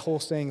like that whole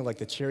saying of like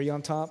the cherry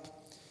on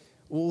top.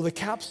 Well, the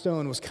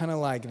capstone was kind of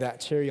like that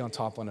cherry on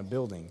top on a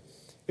building.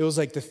 It was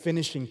like the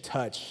finishing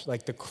touch,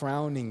 like the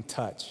crowning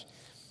touch.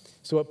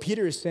 So what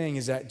Peter is saying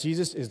is that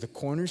Jesus is the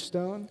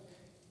cornerstone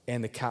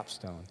and the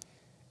capstone.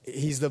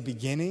 He's the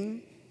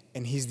beginning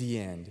and he's the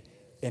end.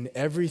 And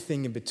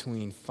everything in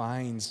between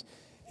finds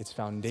its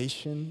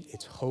foundation,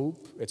 its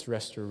hope, its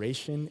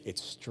restoration,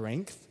 its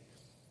strength.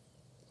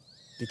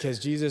 Because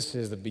Jesus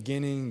is the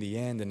beginning, the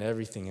end, and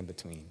everything in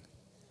between.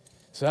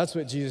 So that's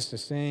what Jesus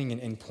is saying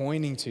and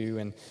pointing to.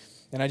 And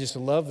I just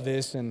love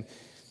this. And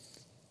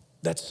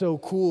that's so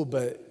cool.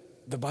 But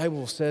the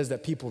Bible says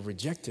that people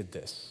rejected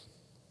this.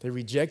 They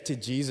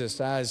rejected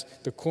Jesus as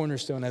the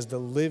cornerstone, as the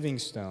living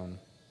stone.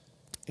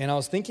 And I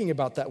was thinking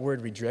about that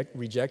word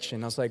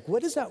rejection. I was like,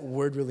 what does that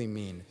word really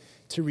mean?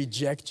 To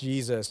reject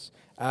Jesus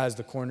as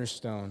the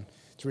cornerstone.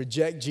 To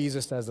reject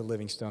Jesus as the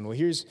living stone. Well,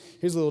 here's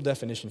a little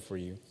definition for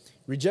you.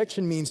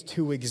 Rejection means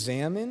to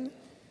examine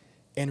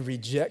and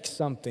reject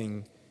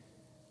something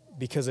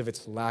because of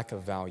its lack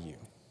of value.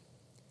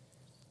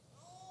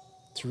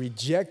 To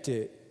reject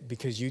it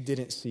because you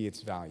didn't see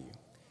its value.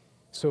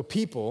 So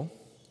people,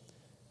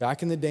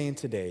 back in the day and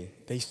today,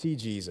 they see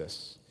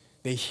Jesus.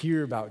 They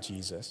hear about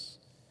Jesus,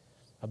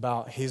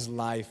 about his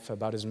life,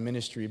 about his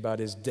ministry, about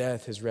his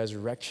death, his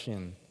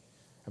resurrection,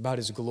 about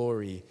his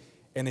glory,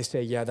 and they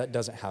say, yeah, that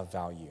doesn't have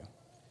value.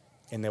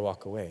 And they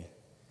walk away.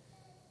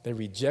 They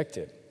reject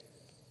it.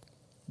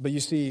 But you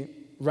see,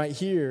 right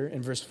here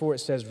in verse 4, it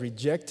says,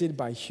 rejected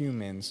by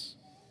humans,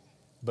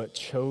 but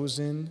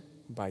chosen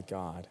by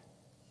God.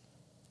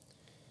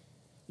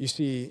 You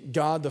see,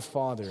 God the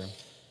Father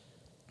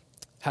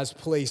has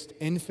placed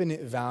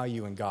infinite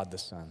value in God the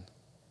Son.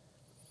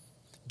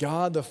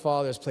 God the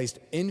Father has placed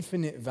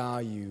infinite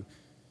value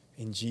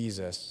in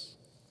Jesus.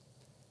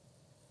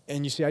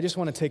 And you see, I just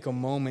want to take a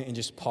moment and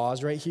just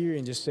pause right here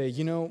and just say,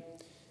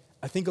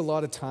 I think a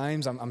lot of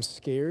times I'm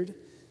scared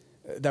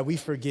that we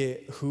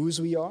forget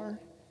whose we are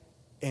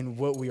and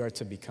what we are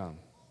to become.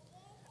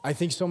 I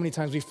think so many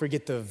times we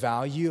forget the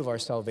value of our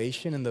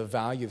salvation and the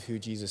value of who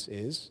Jesus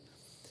is.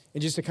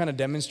 And just to kind of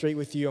demonstrate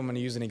with you, I'm going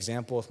to use an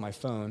example with my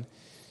phone.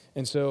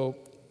 And so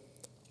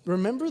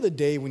remember the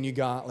day when you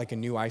got like a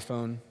new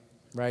iPhone,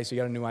 right? So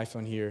you got a new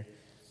iPhone here.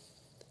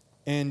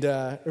 And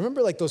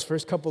remember like those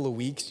first couple of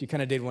weeks, you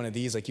kind of did one of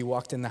these, like you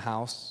walked in the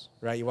house,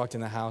 right? You walked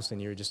in the house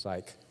and you were just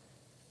like,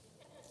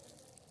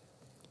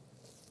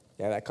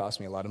 yeah, that cost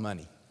me a lot of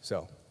money.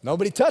 So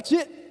nobody touch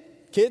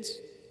it. Kids,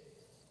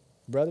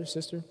 brother,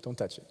 sister, don't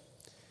touch it.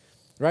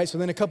 Right? So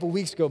then a couple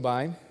weeks go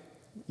by.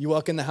 You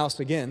walk in the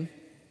house again.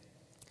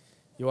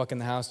 You walk in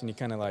the house and you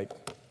kind of like,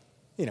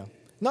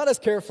 not as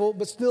careful,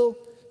 but still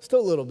a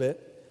little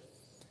bit.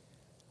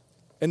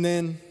 And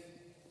then,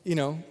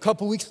 a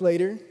couple weeks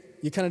later,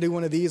 you kind of do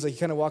one of these, like you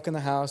kind of walk in the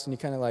house and you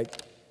kind of like,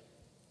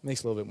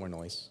 makes a little bit more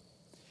noise.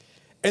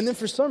 And then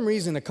for some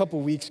reason, a couple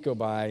weeks go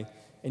by,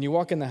 and you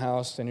walk in the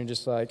house, and you're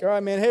just like, all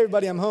right, man, hey,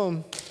 everybody, I'm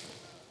home.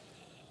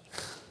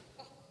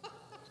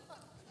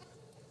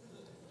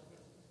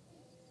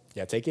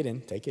 Yeah, take it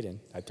in.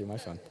 I threw my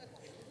phone.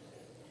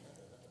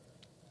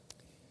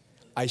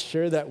 I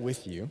share that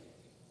with you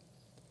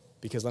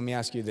because let me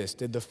ask you this.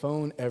 Did the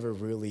phone ever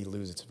really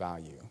lose its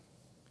value?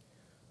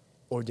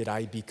 Or did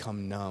I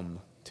become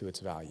numb to its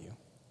value?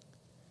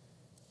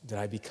 Did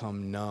I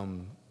become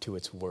numb to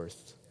its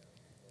worth?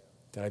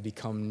 Did I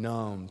become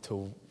numb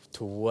to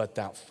what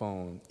that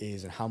phone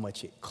is and how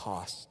much it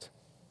cost?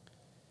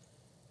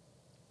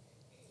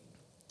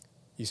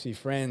 You see,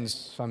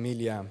 friends,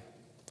 familia,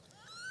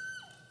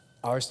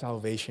 our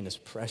salvation is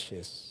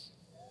precious.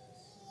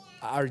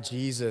 Our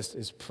Jesus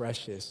is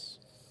precious.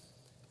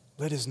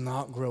 Let us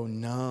not grow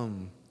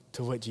numb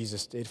to what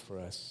Jesus did for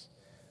us.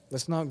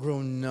 Let's not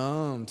grow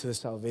numb to the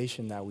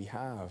salvation that we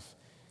have.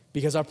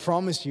 Because I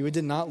promise you, it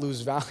did not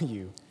lose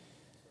value.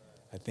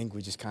 I think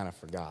we just kind of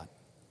forgot.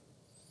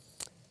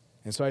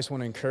 And so I just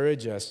want to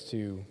encourage us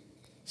to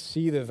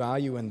see the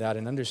value in that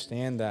and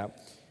understand that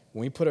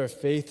when we put our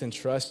faith and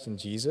trust in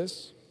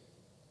Jesus,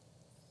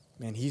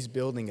 man, he's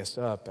building us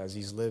up as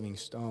these living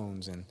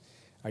stones. And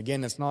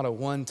again, it's not a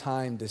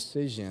one-time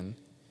decision,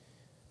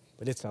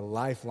 but it's a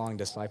lifelong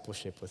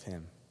discipleship with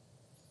him.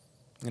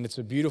 And it's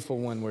a beautiful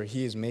one where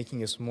he is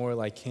making us more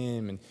like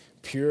him and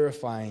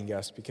purifying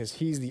us because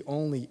he's the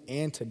only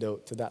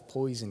antidote to that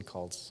poison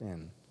called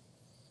sin.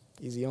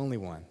 He's the only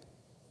one.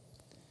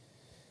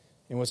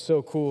 And what's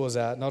so cool is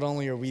that not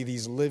only are we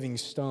these living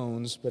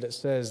stones, but it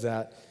says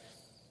that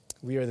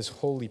we are this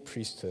holy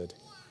priesthood.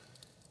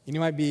 And you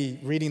might be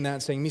reading that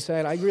and saying,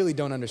 Misael, I really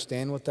don't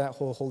understand what that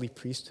whole holy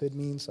priesthood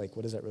means. Like,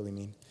 what does that really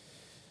mean?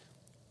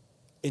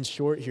 In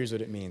short, here's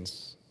what it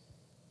means,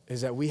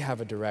 is that we have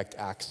a direct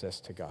access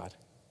to God.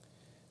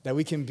 That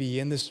we can be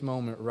in this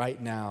moment right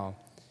now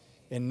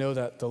and know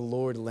that the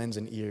Lord lends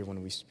an ear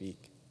when we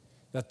speak.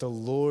 That the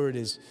Lord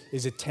is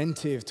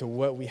attentive to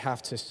what we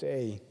have to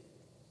say.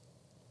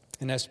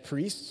 And as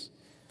priests,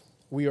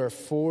 we are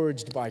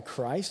forged by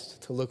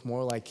Christ to look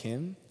more like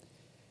him.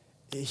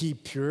 He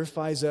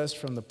purifies us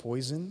from the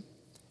poison,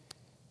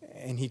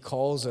 and he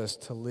calls us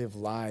to live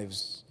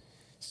lives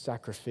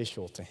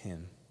sacrificial to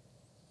him.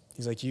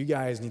 He's like, you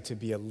guys need to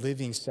be a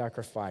living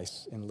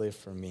sacrifice and live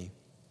for me.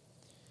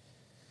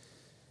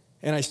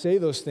 And I say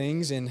those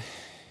things, and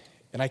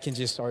I can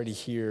just already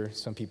hear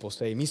some people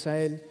say,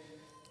 Misael,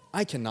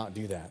 I cannot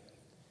do that.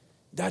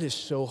 That is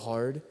so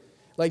hard.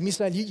 Like,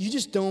 Misael, you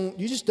just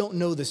don't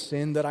know the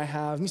sin that I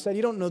have. Misael,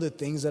 you don't know the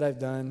things that I've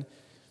done.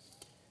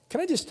 Can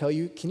I just tell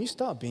you, can you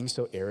stop being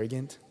so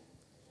arrogant?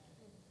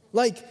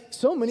 Like,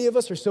 so many of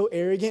us are so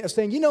arrogant of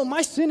saying,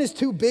 my sin is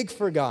too big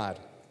for God.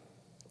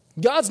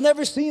 God's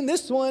never seen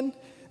this one.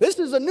 This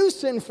is a new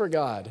sin for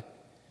God.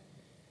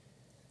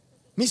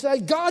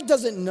 Misael, God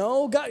doesn't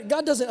know.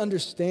 God doesn't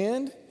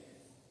understand.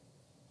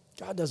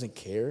 God doesn't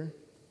care.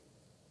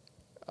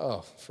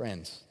 Oh,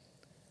 friends,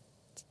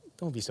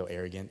 don't be so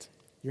arrogant.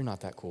 You're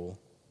not that cool.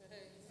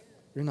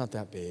 You're not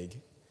that big.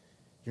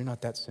 You're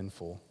not that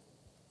sinful.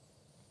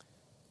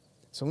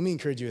 So let me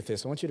encourage you with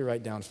this. I want you to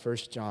write down 1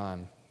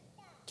 John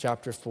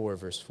chapter 4,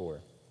 verse 4.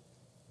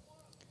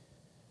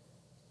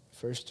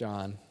 1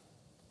 John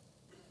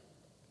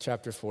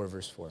chapter 4,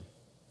 verse 4.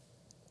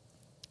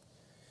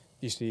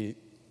 You see,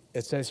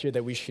 it says here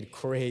that we should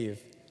crave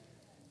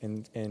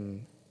and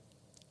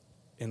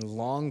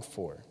long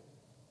for,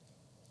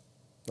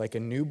 like a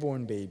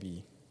newborn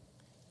baby,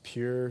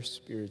 pure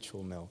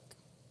spiritual milk.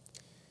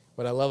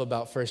 What I love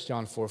about 1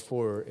 John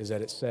 4:4 is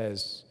that it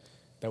says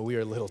that we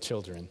are little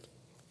children,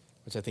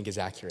 which I think is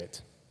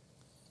accurate.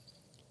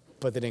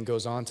 But then it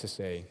goes on to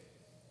say,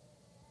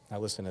 now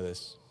listen to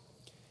this,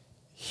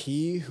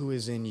 he who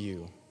is in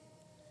you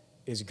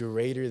is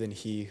greater than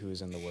he who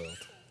is in the world.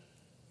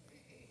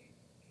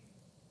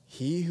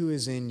 He who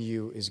is in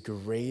you is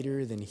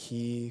greater than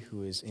he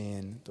who is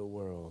in the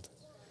world.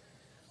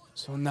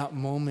 So in that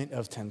moment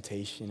of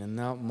temptation, in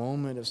that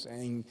moment of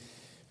saying,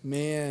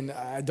 man,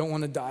 I don't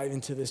want to dive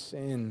into this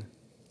sin,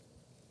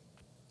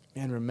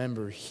 man,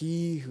 remember,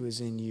 he who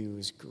is in you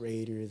is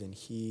greater than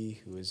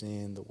he who is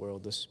in the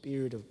world. The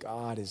Spirit of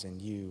God is in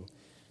you.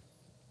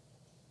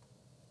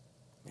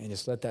 And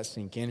just let that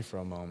sink in for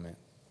a moment.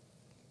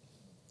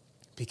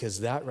 Because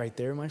that right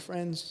there, my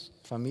friends,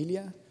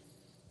 familia,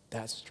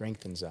 that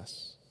strengthens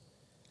us.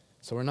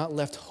 So we're not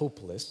left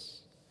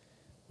hopeless.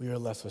 We are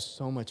left with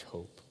so much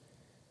hope.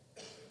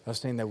 I was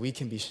saying that we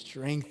can be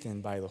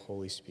strengthened by the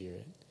Holy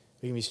Spirit.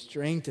 We can be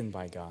strengthened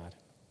by God.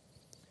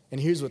 And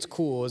here's what's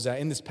cool is that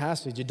in this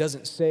passage, it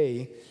doesn't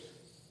say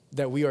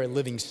that we are a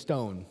living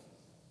stone,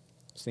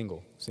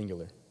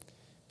 singular,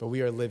 but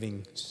we are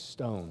living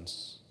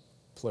stones,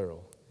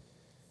 plural.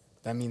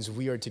 That means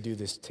we are to do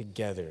this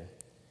together,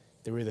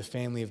 that we're the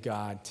family of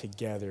God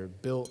together,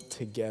 built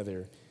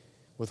together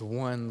with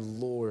one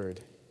Lord,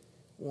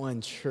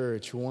 one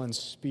church, one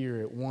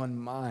Spirit, one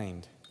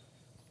mind.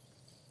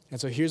 And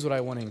so here's what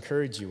I want to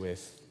encourage you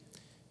with.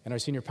 And our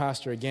senior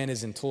pastor, again,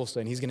 is in Tulsa,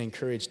 and he's going to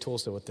encourage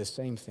Tulsa with this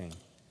same thing.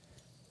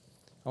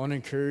 I want to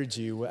encourage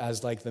you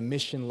as like the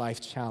Mission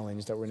Life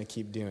Challenge that we're going to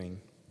keep doing.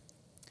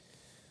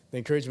 The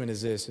encouragement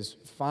is this, is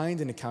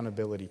find an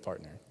accountability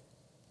partner.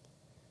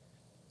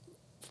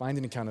 Find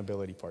an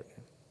accountability partner.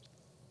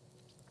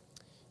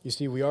 You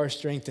see, we are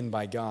strengthened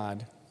by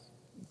God,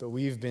 but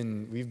we've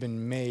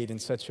been made in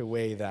such a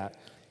way that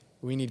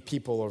we need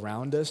people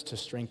around us to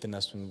strengthen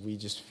us when we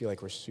just feel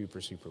like we're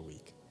super, super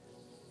weak.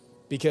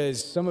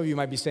 Because some of you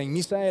might be saying,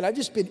 Misael, I've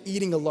just been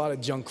eating a lot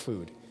of junk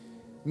food.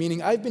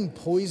 Meaning I've been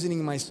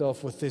poisoning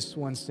myself with this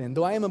one sin.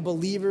 Though I am a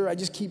believer, I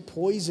just keep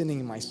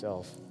poisoning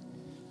myself.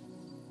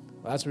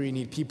 Well, that's where you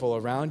need people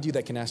around you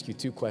that can ask you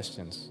two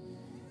questions.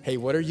 Hey,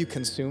 what are you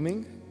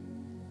consuming?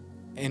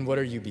 And what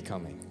are you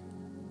becoming?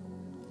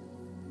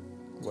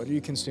 What are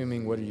you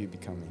consuming? What are you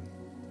becoming?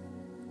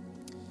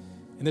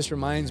 And this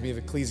reminds me of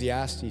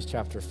Ecclesiastes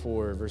chapter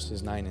 4,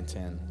 verses 9 and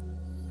 10,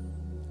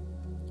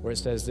 where it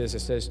says this, it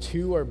says,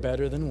 two are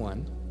better than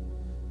one,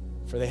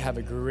 for they have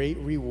a great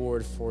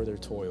reward for their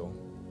toil.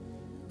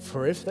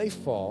 For if they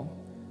fall,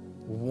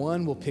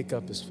 one will pick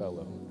up his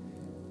fellow.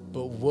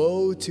 But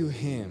woe to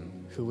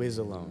him who is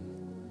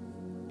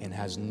alone and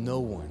has no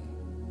one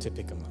to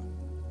pick him up.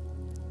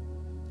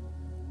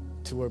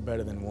 Two are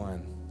better than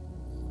one.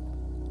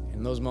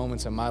 In those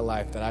moments in my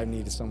life that I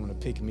needed someone to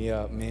pick me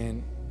up,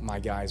 man, my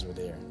guys were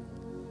there.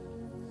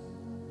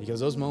 Because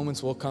those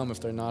moments will come if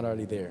they're not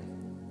already there.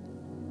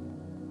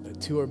 But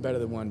two are better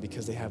than one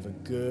because they have a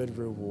good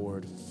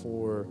reward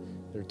for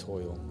their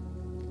toil.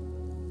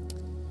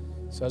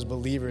 So as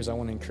believers, I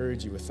want to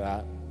encourage you with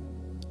that.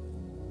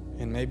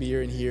 And maybe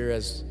you're in here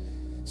as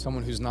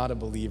someone who's not a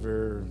believer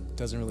or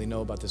doesn't really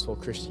know about this whole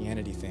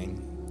Christianity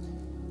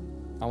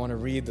thing. I want to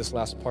read this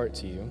last part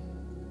to you.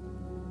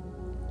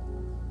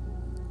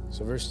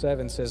 So verse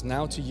 7 says,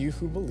 now to you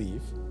who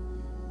believe,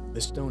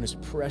 the stone is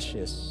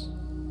precious,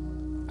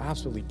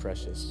 absolutely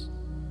precious.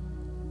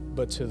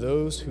 But to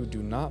those who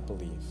do not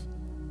believe,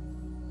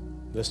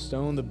 the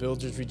stone the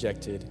builders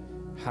rejected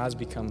has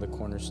become the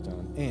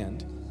cornerstone,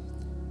 and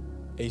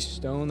a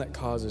stone that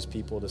causes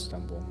people to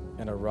stumble,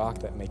 and a rock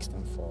that makes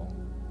them fall.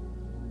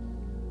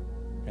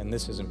 And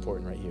this is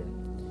important right here.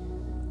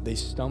 They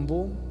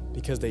stumble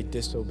because they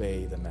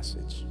disobey the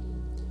message.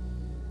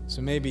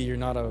 So maybe you're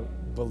not a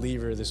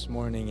believer this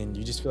morning and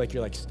you just feel like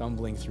you're like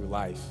stumbling through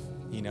life,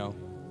 you know?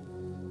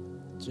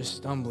 Just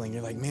stumbling.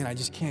 You're like, man, I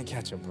just can't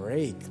catch a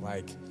break.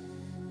 Like,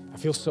 I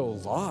feel so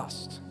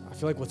lost. I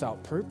feel like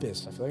without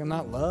purpose. I feel like I'm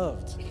not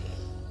loved.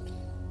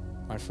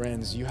 My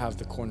friends, you have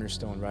the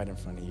cornerstone right in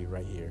front of you,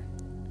 right here.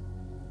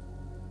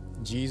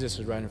 Jesus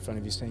is right in front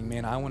of you saying,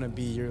 man, I want to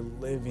be your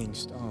living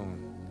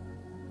stone.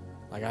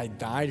 Like, I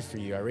died for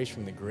you. I raised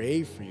from the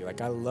grave for you.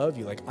 Like, I love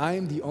you. Like, I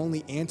am the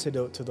only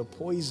antidote to the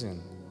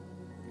poison.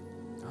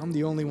 I'm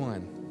the only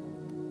one.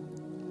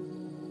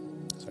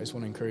 So I just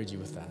want to encourage you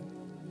with that.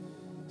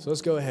 So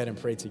let's go ahead and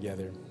pray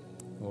together,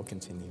 and we'll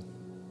continue.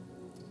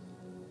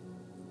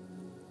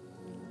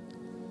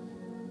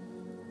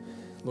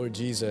 Lord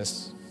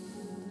Jesus,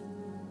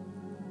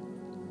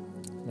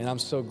 man, I'm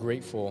so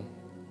grateful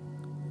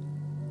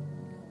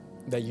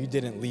that you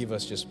didn't leave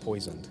us just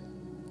poisoned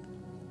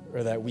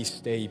or that we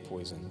stay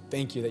poisoned.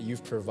 Thank you that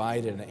you've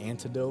provided an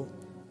antidote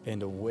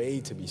and a way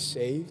to be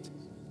saved.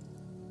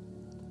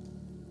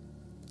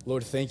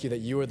 Lord, thank you that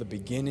you are the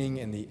beginning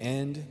and the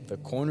end, the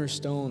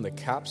cornerstone, the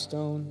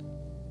capstone.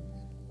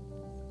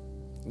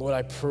 Lord,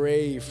 I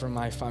pray for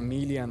my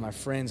familia and my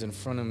friends in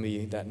front of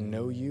me that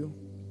know you.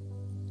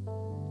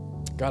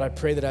 God, I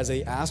pray that as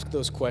they ask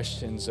those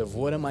questions of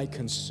what am I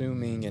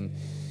consuming and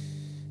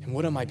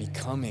what am I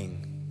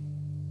becoming,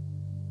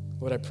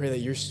 Lord, I pray that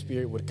your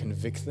Spirit would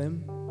convict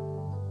them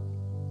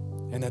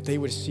and that they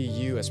would see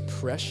you as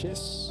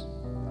precious,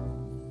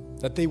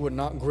 that they would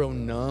not grow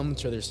numb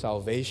to their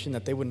salvation,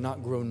 that they would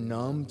not grow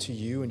numb to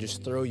you and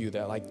just throw you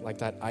that like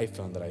that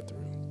iPhone that I threw.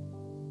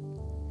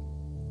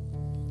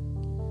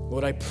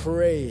 Lord, I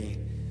pray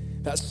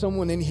that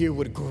someone in here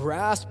would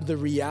grasp the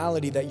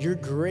reality that your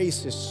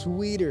grace is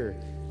sweeter,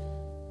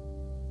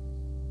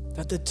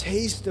 that the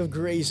taste of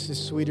grace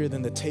is sweeter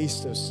than the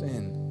taste of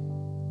sin.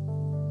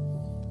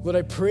 Lord,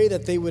 I pray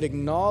that they would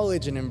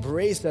acknowledge and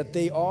embrace that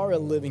they are a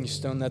living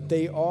stone, that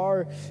they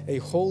are a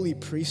holy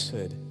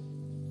priesthood,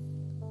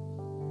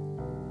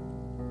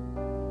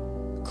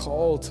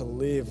 called to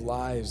live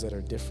lives that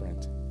are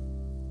different.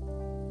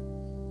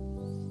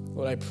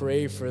 Lord, I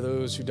pray for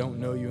those who don't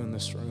know you in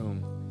this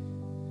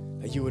room,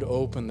 that you would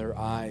open their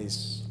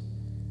eyes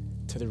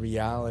to the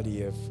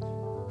reality of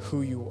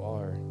who you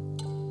are,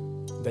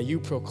 that you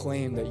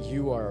proclaim that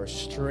you are our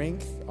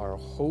strength, our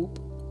hope,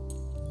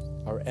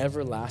 our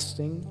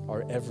everlasting,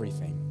 our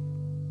everything.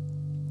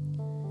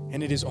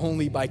 And it is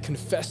only by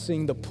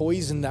confessing the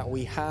poison that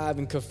we have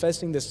and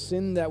confessing the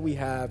sin that we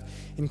have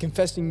and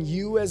confessing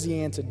you as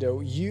the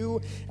antidote,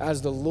 you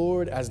as the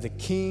Lord, as the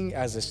King,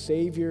 as the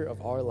Savior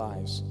of our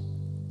lives,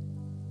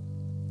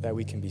 that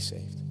we can be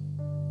saved.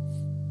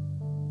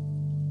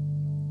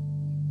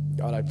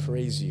 God, I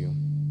praise you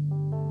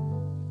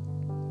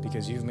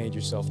because you've made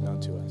yourself known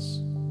to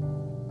us.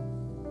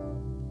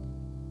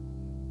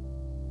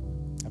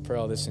 I pray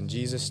all this in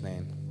Jesus'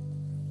 name.